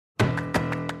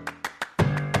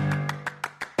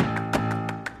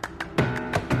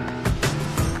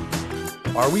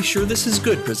Are We Sure This Is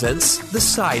Good presents The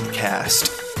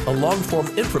Sidecast, a long-form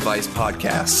improvised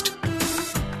podcast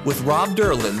with Rob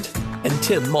Derland and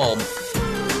Tim Malm.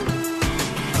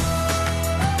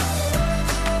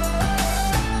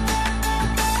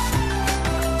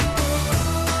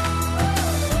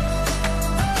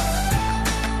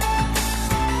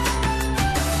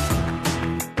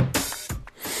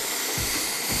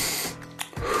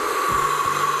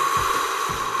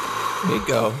 There you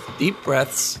go. Deep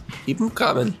breaths. Keep them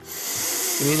coming.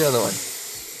 Give me another one.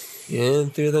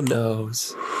 In through the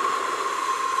nose.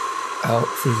 Out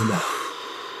through the mouth.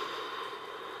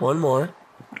 One more.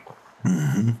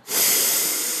 Mm-hmm.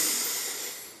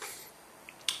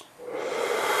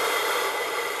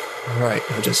 All right,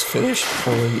 now just finish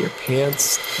pulling your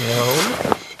pants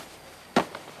down.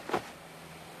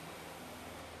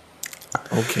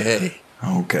 Okay.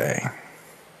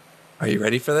 Are you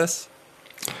ready for this?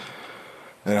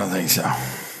 I don't think so.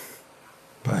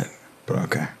 But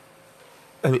okay.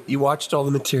 I mean, you watched all the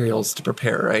materials to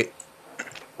prepare, right?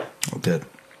 I did.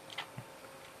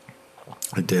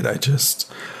 I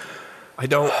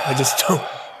don't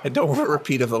want a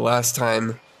repeat of the last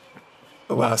appointment.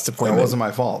 That wasn't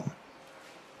my fault.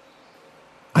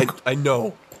 I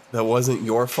know that wasn't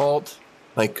your fault.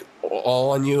 Like,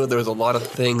 all on you. There was a lot of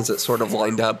things that sort of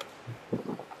lined up.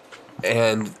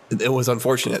 And it was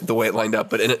unfortunate the way it lined up.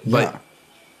 But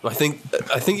I think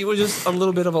it was just a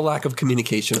little bit of a lack of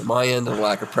communication on my end and a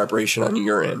lack of preparation on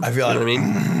your end. I feel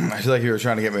like you were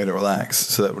trying to get me to relax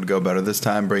so that would go better this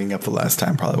time. Bringing up the last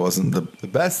time probably wasn't the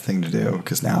best thing to do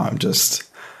because now I'm just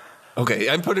okay.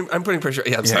 I'm putting pressure.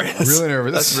 Yeah, I'm sorry. I'm really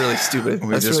nervous. That's really stupid.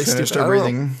 We just finished our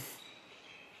breathing.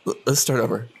 Let's start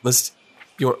over.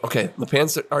 The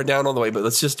pants are down all the way, but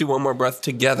let's just do one more breath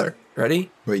together.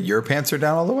 Ready? Wait, your pants are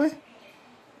down all the way?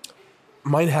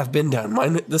 Mine have been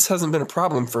down. This hasn't been a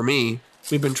problem for me.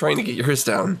 We've been trying to get yours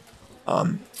down.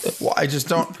 Well, I just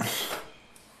don't.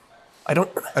 I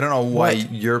don't know why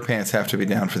your pants have to be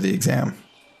down for the exam.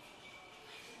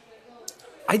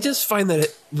 I just find that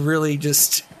it really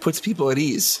just puts people at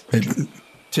ease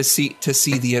to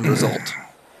see the end result.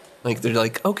 Like they're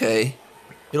like, okay,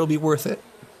 it'll be worth it.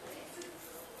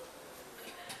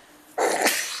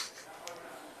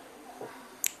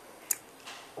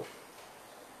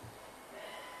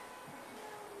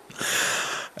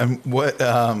 And what?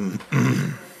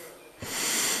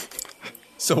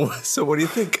 So what do you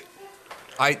think?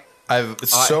 I have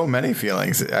so many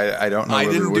feelings. I don't know. I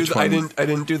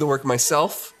didn't do the work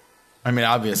myself. I mean,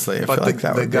 obviously, I feel like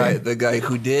that the guy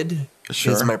who did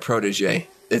is my protege.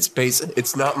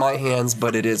 It's not my hands,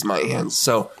 but it is my hands.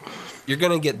 So you're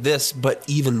gonna get this, but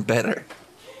even better.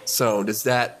 So does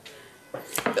that?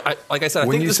 Like I said,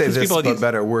 when I think you say this, but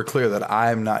better, we're clear that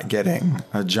I'm not getting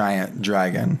a giant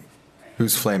dragon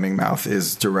whose flaming mouth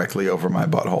is directly over my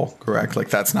butthole, correct? Like,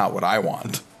 that's not what I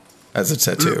want as a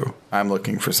tattoo. I'm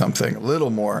looking for something a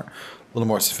little more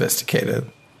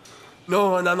sophisticated.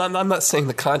 No, I'm not saying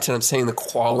the content. I'm saying the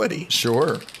quality.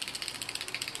 Sure.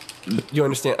 You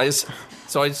understand? But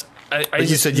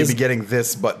you said you'd be getting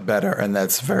this, but better, and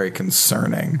that's very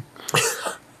concerning.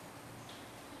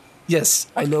 Yes,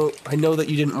 I know that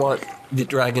you didn't want the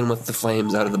dragon with the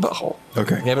flames out of the butthole.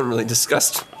 Okay. We haven't really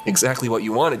discussed exactly what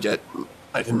you wanted yet,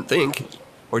 I didn't think.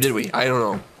 Or did we? I don't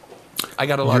know. I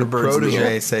got a lot of birds in the air. Your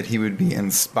protege said he would be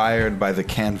inspired by the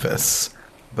canvas,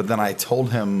 but then I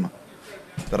told him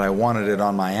that I wanted it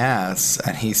on my ass,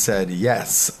 and he said,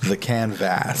 yes, the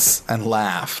canvas, and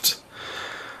laughed.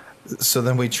 So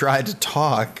then we tried to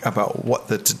talk about what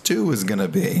the tattoo was going to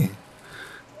be.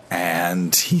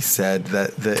 And he said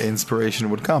that the inspiration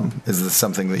would come. Is this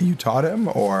something that you taught him,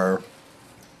 or?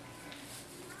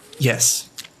 Yes.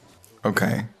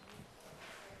 Okay.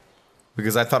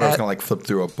 Because I thought I was going to flip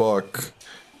through a book,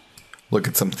 look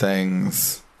at some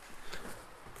things.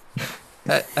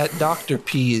 At Dr.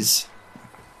 P's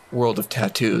World of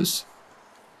Tattoos,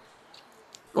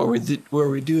 where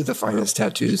we do the finest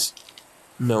tattoos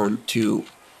known to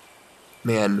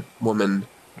man, woman,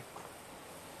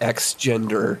 X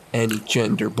gender, any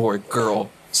gender, boy,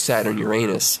 girl, Saturn,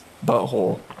 Uranus,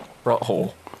 butthole, front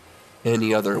hole,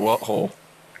 any other what hole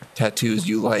tattoos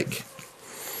you like.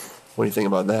 What do you think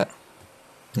about that?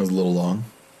 It was a little long.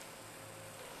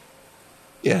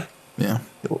 Yeah. Yeah.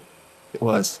 It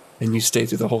was. And you stayed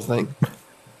through the whole thing.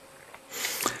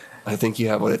 I think you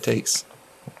have what it takes.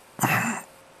 I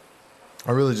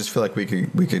really just feel like we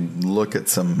could look at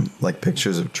some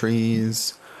pictures of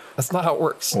trees. That's not how it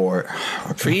works. Or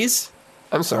trees?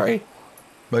 I'm sorry.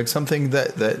 Like something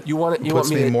that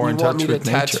puts me more in touch with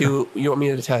nature. You want me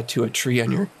to tattoo a tree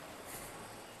on your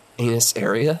anus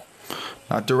area?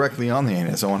 Not directly on the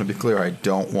anus. I want to be clear. I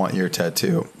don't want your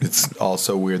tattoo. It's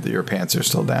also weird that your pants are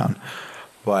still down.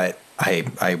 But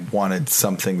I wanted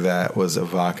something that was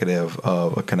evocative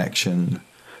of a connection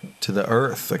to the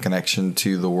earth, a connection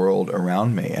to the world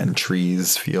around me. And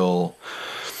trees feel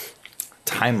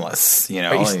timeless, you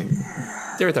know?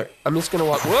 There. I'm just going to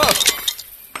walk. Whoa!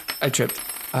 I tripped.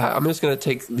 I'm just going to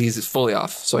take these fully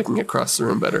off so I can get across the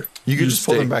room better. You can just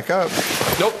pull them back up.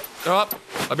 Nope. They're up.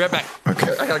 I'll be right back.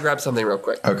 Okay. I got to grab something real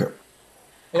quick. Okay.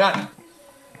 Hang on.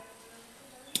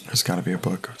 There's got to be a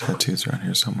book of tattoos around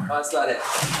here somewhere. Oh, that's not it.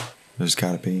 There's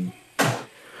got to be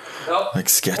Nope. like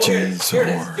sketches Here or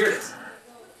it is.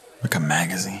 like a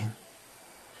magazine.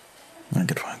 I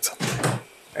could find something. All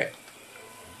right.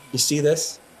 You see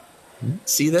this?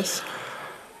 See this?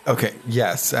 Okay,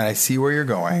 yes, and I see where you're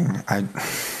going.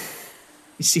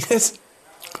 You see this?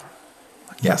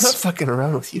 Yes. I'm not fucking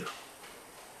around with you.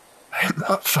 I am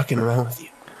not fucking around with you.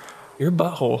 Your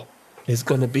butthole is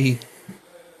going to be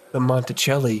the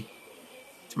Monticelli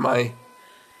to my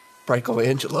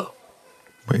Michelangelo.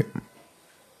 Wait.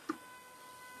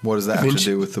 What does that have to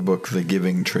do with the book The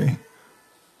Giving Tree?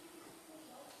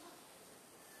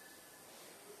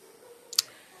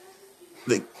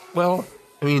 Well,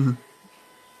 I mean,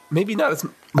 maybe not as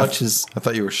much as... I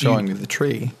thought you were showing me the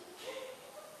tree.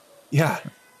 Yeah.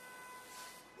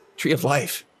 Tree of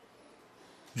Life.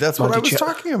 That's what I was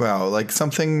talking about. Like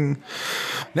something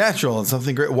natural and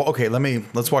something great. Well, okay,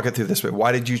 let's walk it through this way.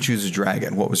 Why did you choose a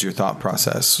dragon? What was your thought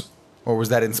process? Or was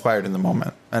that inspired in the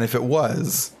moment? And if it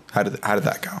was, how did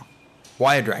that go?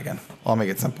 Why a dragon? I'll make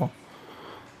it simple.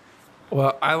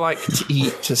 Well, I like to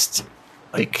eat just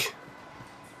like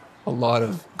a lot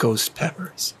of ghost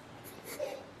peppers.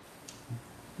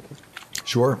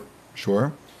 Sure.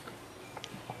 And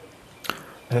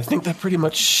I think that pretty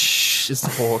much is the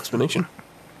whole explanation.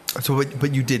 So,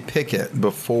 but you did pick it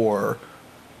before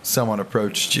someone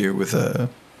approached you with an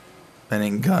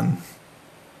ink gun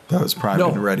that was primed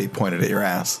and ready, pointed at your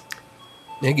ass.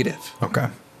 Negative. Okay.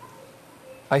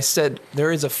 I said,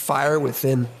 there is a fire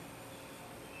within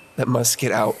that must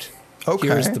get out. Okay.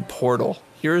 Here's the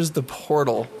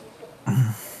portal.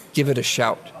 Give it a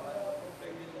shout.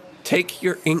 Take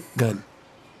your ink gun.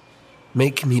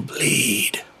 Make me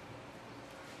bleed.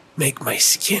 Make my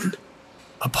skin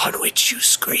upon which you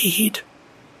screed.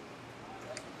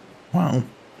 Wow.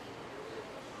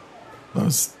 That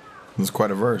was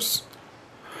quite a verse.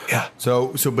 Yeah.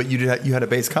 So, but you had a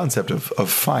base concept of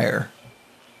fire.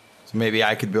 So maybe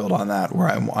I could build on that, where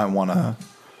I want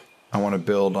to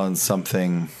build on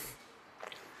something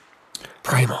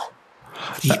primal,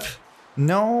 deep.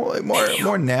 No,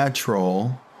 more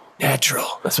natural.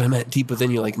 Natural. That's what I meant. Deep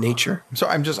within you, like nature. So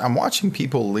I'm watching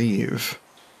people leave.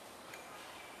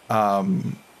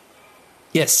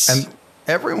 Yes. And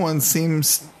everyone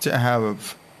seems to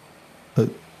have a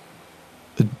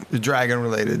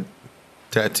dragon-related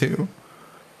tattoo.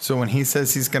 So when he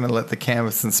says he's going to let the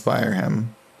canvas inspire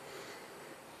him,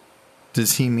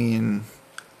 does he mean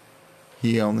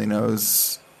he only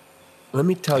knows? Let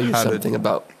me tell you something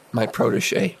about my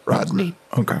protege, Rodney.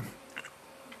 Okay.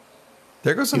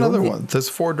 There goes another one. There's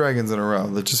 4 dragons in a row.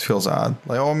 That just feels odd.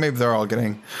 Like, oh, maybe they're all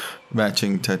getting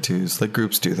matching tattoos. Like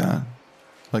groups do that.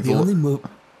 Like the only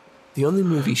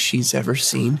movie she's ever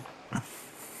seen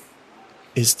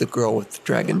is The Girl with the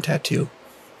Dragon Tattoo.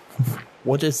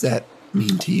 What does that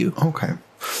mean to you? Okay.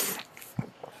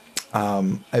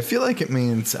 I feel like it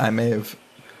means I may have.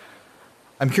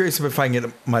 I'm curious if I can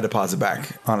get my deposit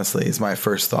back. Honestly, is my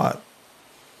first thought.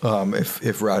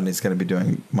 If Rodney's going to be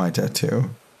doing my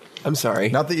tattoo. I'm sorry.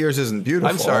 Not that yours isn't beautiful.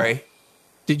 I'm sorry.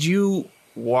 Did you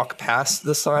walk past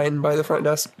the sign by the front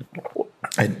desk?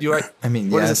 I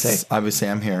mean, what yes. Does it say? Obviously,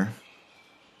 I'm here.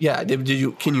 Yeah. Did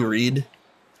you? Can you read?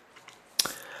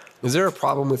 Is there a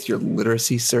problem with your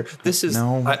literacy, sir? This is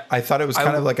no. I thought it was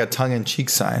kind of like a tongue-in-cheek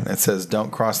sign. It says,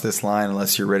 "Don't cross this line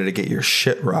unless you're ready to get your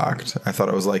shit rocked." I thought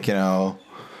it was like,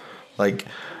 like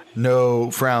no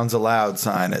frowns allowed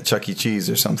sign at Chuck E. Cheese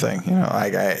or something.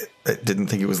 I didn't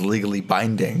think it was legally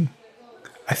binding.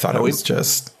 I thought it was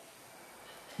just.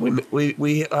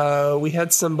 We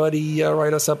had somebody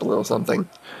write us up a little something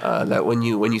that when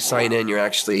you sign in, you're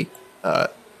actually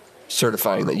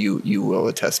certifying that you will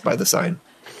attest by the sign.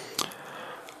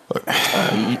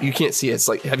 You can't see it. It's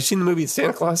like, have you seen the movie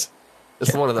Santa Claus?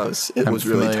 It's one of those. I'm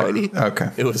really tiny. Okay.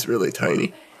 It was really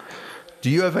tiny. Do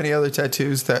you have any other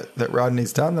tattoos that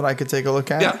Rodney's done that I could take a look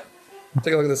at? Yeah.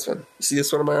 Take a look at this one. You see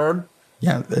this one on my arm?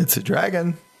 Yeah, it's a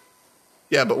dragon.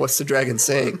 Yeah, but what's the dragon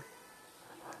saying?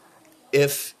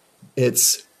 If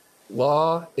it's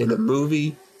law in a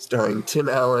movie starring Tim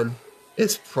Allen,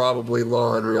 it's probably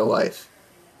law in real life.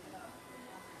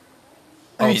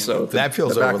 I mean, Also, that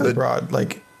feels overly broad.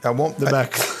 Like, I won't. The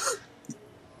back,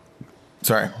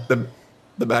 Sorry.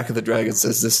 the back of the dragon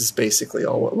says this is basically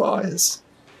all what law is.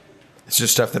 It's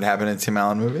just stuff that happened in Tim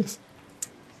Allen movies?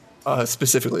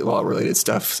 Specifically law-related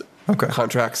stuff. Okay.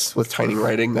 Contracts with tiny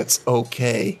writing, that's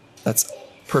okay. That's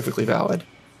perfectly valid.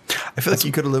 I feel like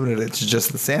you could have limited it to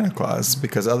just the Santa Claus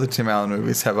because other Tim Allen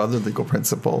movies have other legal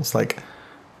principles like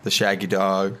the Shaggy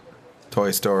Dog,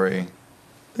 Toy Story,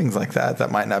 things like that.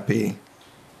 That might not be.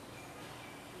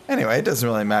 Anyway, it doesn't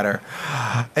really matter.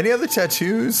 Any other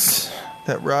tattoos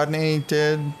that Rodney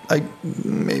did? Like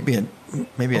maybe a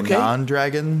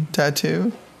non-dragon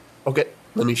tattoo? Okay,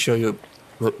 let me show you.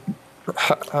 Do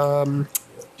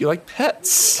you like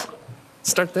pets?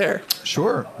 Start there.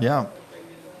 Sure, yeah.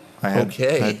 I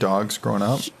had dogs growing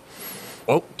up.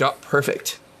 Oh,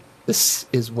 perfect. This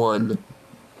is one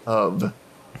of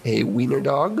a wiener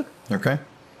dog. Okay.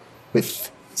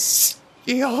 With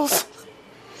scales.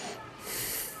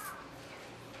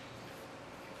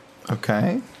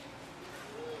 Okay.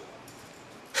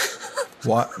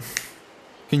 What?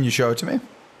 Can you show it to me?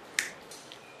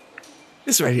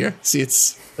 It's right here. See,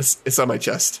 it's on my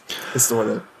chest. It's the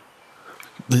one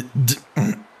that...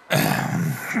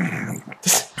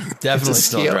 Definitely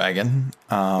still a dragon.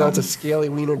 No, it's a scaly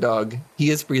wiener dog.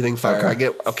 He is breathing fire.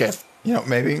 Okay. You know,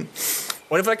 maybe.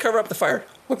 What if I cover up the fire?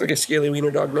 Look like a scaly wiener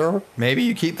dog now? Maybe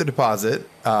you keep the deposit,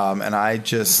 and I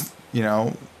just,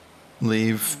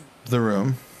 leave the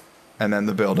room, and then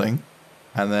the building,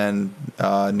 and then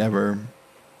never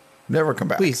come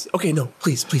back. Please. Okay, no.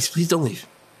 Please don't leave.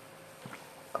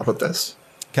 How about this?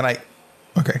 Can I?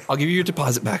 Okay. I'll give you your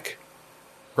deposit back.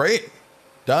 Great.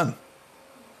 Done.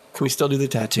 Can we still do the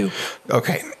tattoo?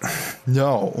 Okay.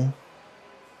 No.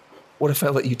 What if I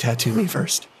let you tattoo me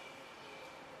first?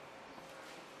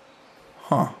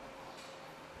 Huh.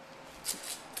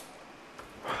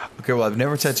 Okay, well, I've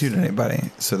never tattooed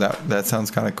anybody, so that sounds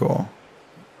kind of cool.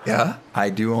 Yeah? I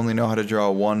do only know how to draw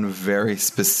one very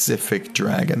specific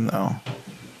dragon, though.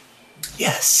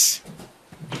 Yes.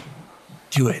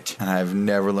 Do it. And I've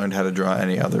never learned how to draw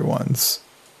any other ones.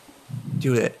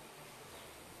 Do it.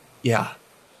 Yeah.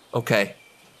 Okay.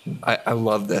 I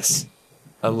love this.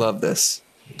 I love this.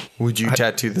 Would you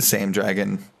tattoo the same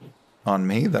dragon on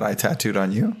me that I tattooed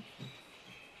on you?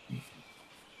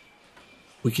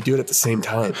 We could do it at the same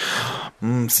time.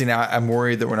 See, now I'm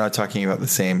worried that we're not talking about the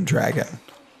same dragon.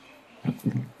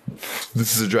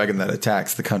 This is a dragon that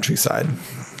attacks the countryside.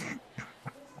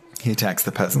 He attacks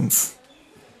the peasants.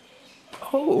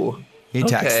 Oh. He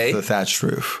attacks the thatched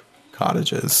roof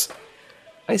cottages.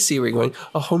 I see where you're going.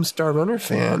 A Homestar Runner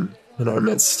fan in our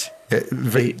midst.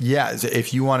 Yeah,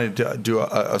 if you wanted to do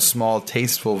a small,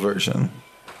 tasteful version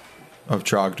of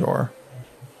Trogdor.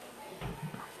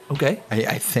 Okay.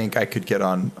 I think I could get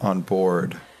on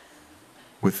board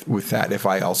with that if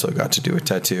I also got to do a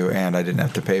tattoo and I didn't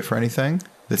have to pay for anything.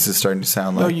 This is starting to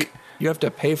sound like... No, you have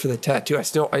to pay for the tattoo. I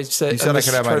said you said I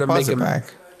could have my deposit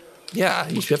back. Yeah,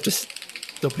 you have to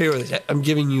still pay for the I'm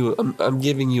giving you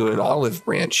an olive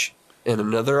branch, and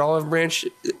another olive branch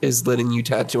is letting you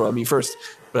tattoo on me first.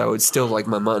 But I would still like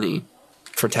my money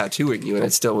for tattooing you, and I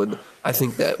still would. I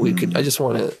think that we could. I'm just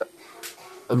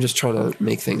trying to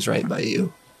make things right by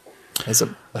you as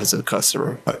a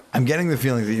customer. I'm getting the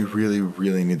feeling that you really,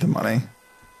 really need the money.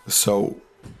 So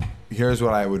here's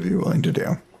what I would be willing to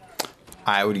do.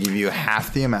 I would give you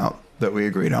half the amount that we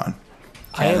agreed on.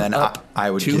 And then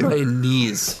I would to my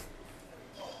knees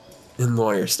in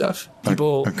lawyer stuff.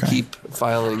 People keep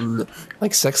filing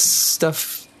like sex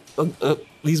stuff.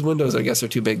 These windows, I guess, are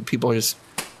too big. People just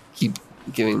keep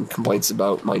giving complaints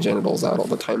about my genitals out all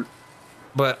the time.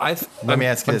 But let me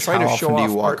ask you this: how often do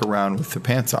you walk around with the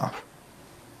pants off?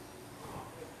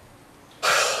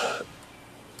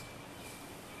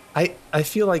 I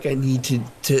feel like I need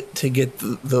to get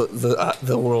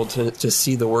the world to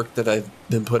see the work that I've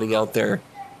been putting out there.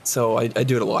 So I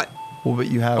do it a lot. Well, but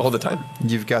you have all the time.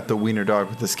 You've got the wiener dog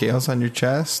with the scales on your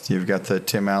chest. You've got the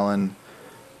Tim Allen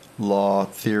law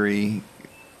theory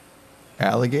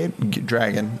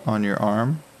dragon on your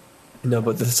arm. No,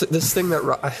 but this thing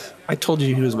that I told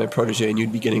you he was my protege, and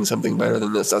you'd be getting something better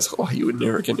than this. That's why you would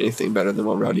never get anything better than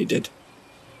what Rodney did.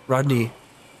 Rodney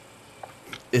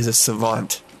is a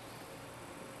savant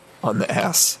on the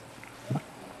ass.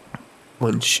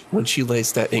 When she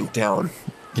lays that ink down,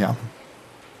 yeah,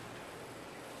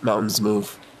 mountains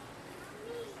move.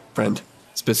 Friend,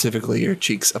 specifically your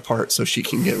cheeks apart so she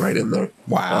can get right in there.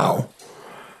 Wow.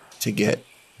 To get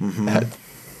at.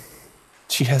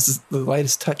 She has the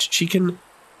lightest touch. She can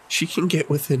get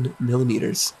within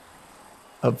millimeters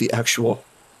of the actual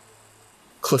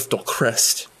cliftal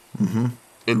crest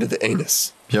into the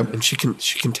anus. Yep. And she can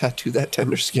tattoo that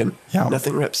tender skin. Yeah.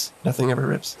 Nothing rips. Nothing ever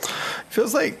rips.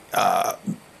 Feels like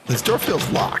this door feels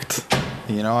locked.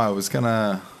 You know, I was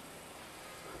gonna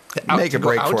make a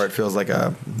break for it. Feels like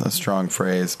a strong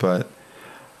phrase, but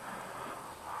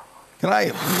can I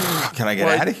get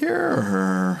out of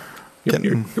here?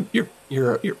 Or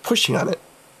you're pushing on it.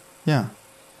 Yeah.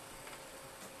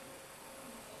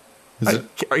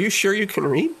 Are you sure you can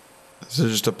read? Is it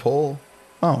just a pull?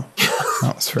 Oh,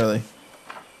 that was fairly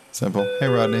simple. Hey,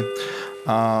 Rodney.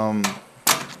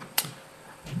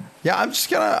 Yeah,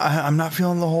 I'm not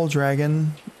feeling the whole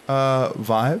dragon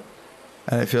vibe.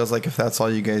 And it feels like if that's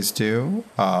all you guys do,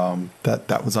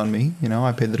 that was on me. You know,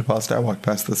 I paid the deposit. I walked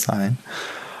past the sign.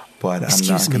 But I'm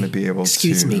not going to be able to.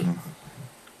 Excuse me.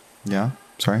 Yeah,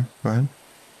 sorry. Go ahead.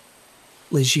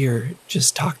 Legier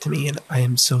just talked to me, and I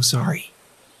am so sorry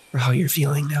for how you're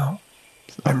feeling now.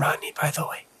 I'm Rodney, by the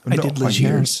way. I did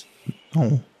Legier's.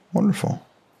 Oh, wonderful.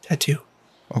 Tattoo.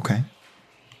 Okay.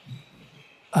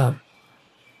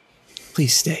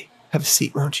 Please stay. Have a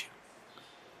seat, won't you?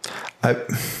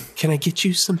 Can I get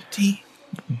you some tea?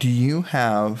 Do you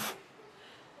have...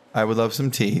 I would love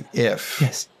some tea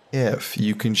Yes. If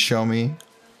you can show me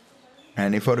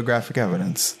any photographic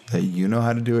evidence that you know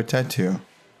how to do a tattoo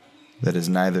that is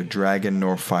neither dragon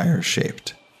nor fire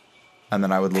shaped. And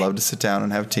then I would love to sit down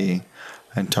and have tea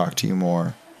and talk to you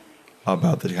more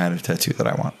about the kind of tattoo that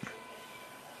I want.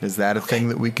 Is that a thing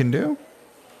that we can do?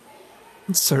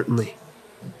 Certainly.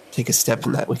 Take a step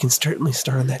in that. We can certainly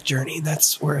start on that journey.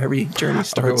 That's where every journey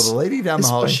starts. Okay, well, the lady down the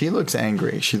hall, she looks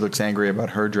angry. She looks angry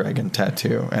about her dragon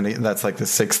tattoo. And that's like the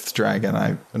 6th dragon.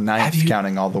 9th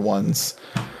counting all the ones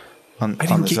on I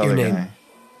didn't this get your other name. guy.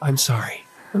 I'm sorry.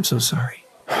 I'm so sorry.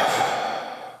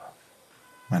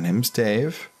 My name's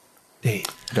Dave. Dave.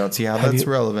 I don't see how that's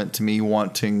relevant to me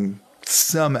wanting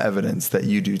some evidence that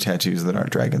you do tattoos that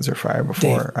aren't dragons or fire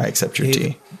before I accept your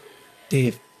tea.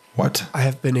 Dave. What? I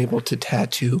have been able to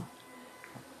tattoo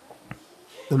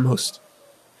the most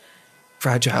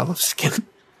fragile of skin.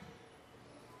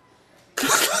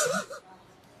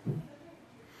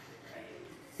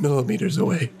 Millimeters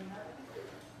away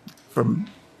from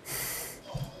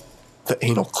the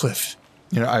anal cliff.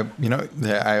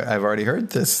 I've already heard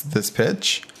this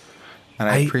pitch, and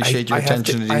I appreciate your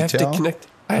attention to detail.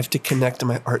 I have to connect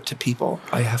my art to people.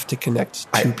 I have to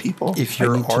connect to people. If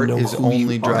your art is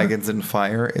only dragons and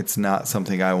fire, it's not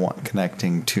something I want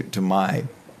connecting to my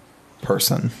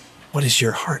person. What is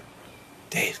your heart,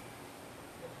 Dave?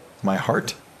 My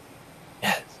heart?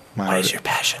 Yes. What is your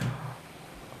passion?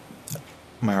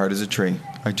 My heart is a tree.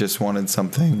 I just wanted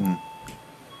something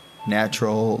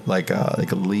natural, like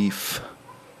a leaf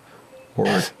or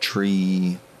a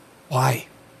tree. Why?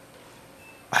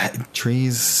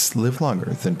 Trees live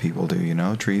longer than people do, you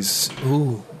know? Trees.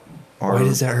 Ooh. Why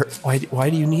does that hurt? Why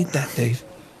do you need that, Dave?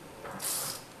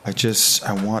 I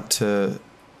want to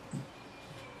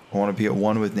be at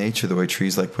one with nature the way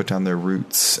trees like put down their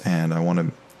roots, and I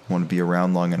want to be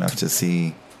around long enough to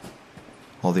see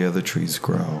all the other trees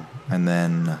grow. And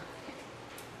then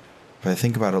if I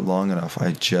think about it long enough,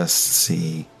 I just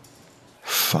see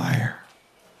fire.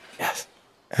 Yes.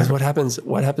 Because what happens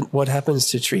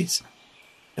to trees?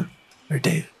 Or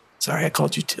Dave. Sorry, I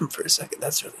called you Tim for a second.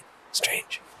 That's really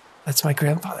strange. That's my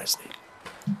grandfather's name.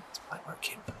 That's probably where it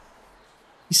came from.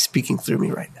 He's speaking through me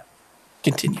right now.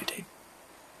 Continue, Dave.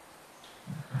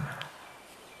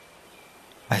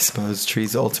 I suppose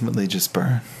trees ultimately just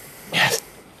burn. Yes.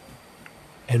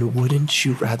 And wouldn't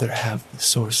you rather have the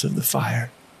source of the fire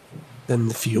than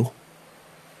the fuel?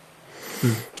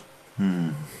 Let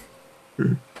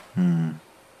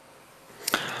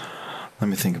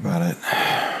me think about it.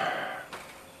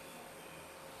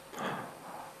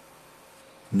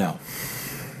 No.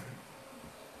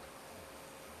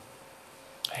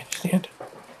 I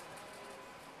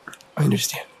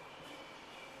understand.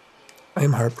 I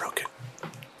am heartbroken.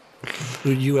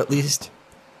 Would you at least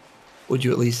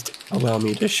allow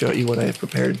me to show you what I have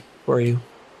prepared for you?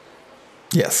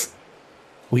 Yes.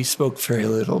 We spoke very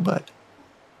little, but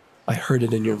I heard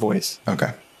it in your voice.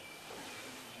 Okay.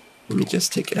 Let me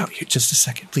just take it out here just a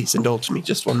second. Please indulge me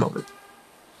just one moment.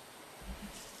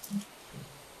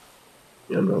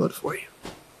 Unroll it for you.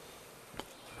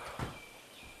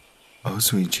 Oh,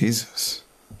 sweet Jesus.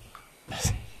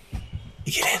 Take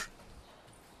it in.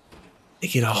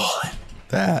 Take it all in.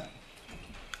 That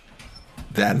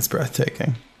is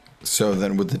breathtaking. So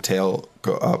then would the tail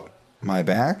go up my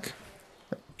back?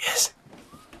 Yes.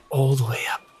 All the way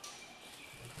up.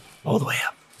 All the way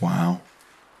up. Wow.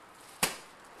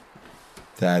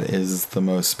 That is the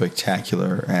most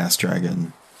spectacular ass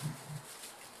dragon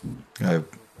I've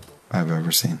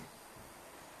ever seen.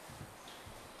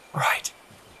 All right.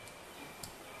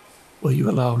 Will you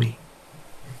allow me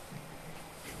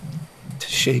to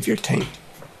shave your taint?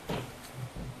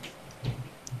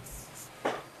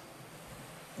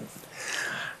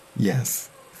 Yes.